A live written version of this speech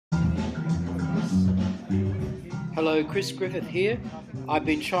Hello, Chris Griffith here. I've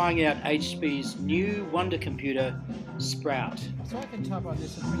been trying out HP's new wonder computer, Sprout. So I can type on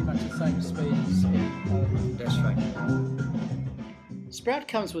this at pretty much the same speed as That's right. Sprout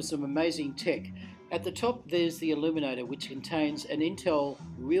comes with some amazing tech. At the top there's the illuminator, which contains an Intel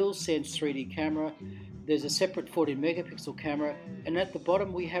RealSense 3D camera. There's a separate 14 megapixel camera, and at the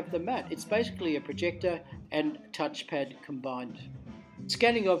bottom we have the mat. It's basically a projector and touchpad combined.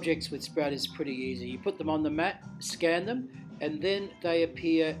 Scanning objects with Sprout is pretty easy. You put them on the mat, scan them, and then they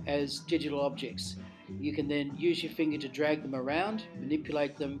appear as digital objects. You can then use your finger to drag them around,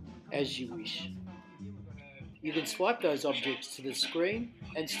 manipulate them as you wish. You can swipe those objects to the screen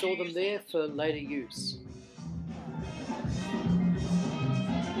and store them there for later use.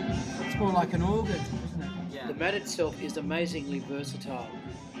 It's more like an organ, isn't it? Yeah. The mat itself is amazingly versatile.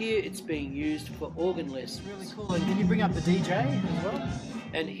 Here it's being used for organ lessons. Really cool. And can you bring up the DJ as well?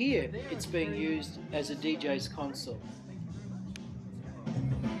 And here it's being used as a DJ's console.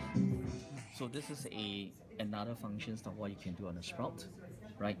 So this is another function of what you can do on the Sprout,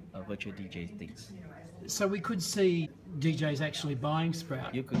 right? A virtual DJ things. So we could see DJs actually buying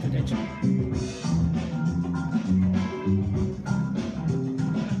Sprout. You could do that.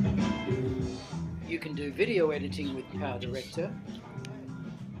 You can do video editing with Power Director,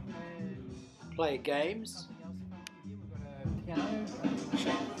 play games,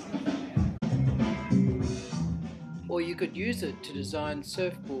 or you could use it to design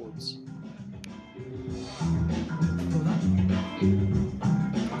surfboards.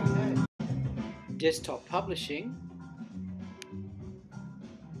 Desktop publishing,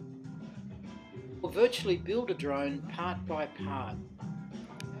 or virtually build a drone part by part.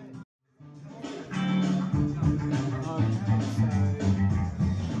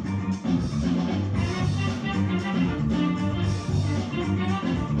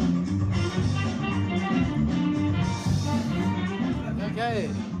 Okay,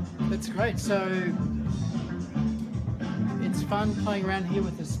 that's great. So it's fun playing around here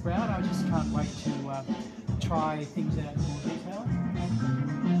with the Sprout. I just can't wait to try things out more.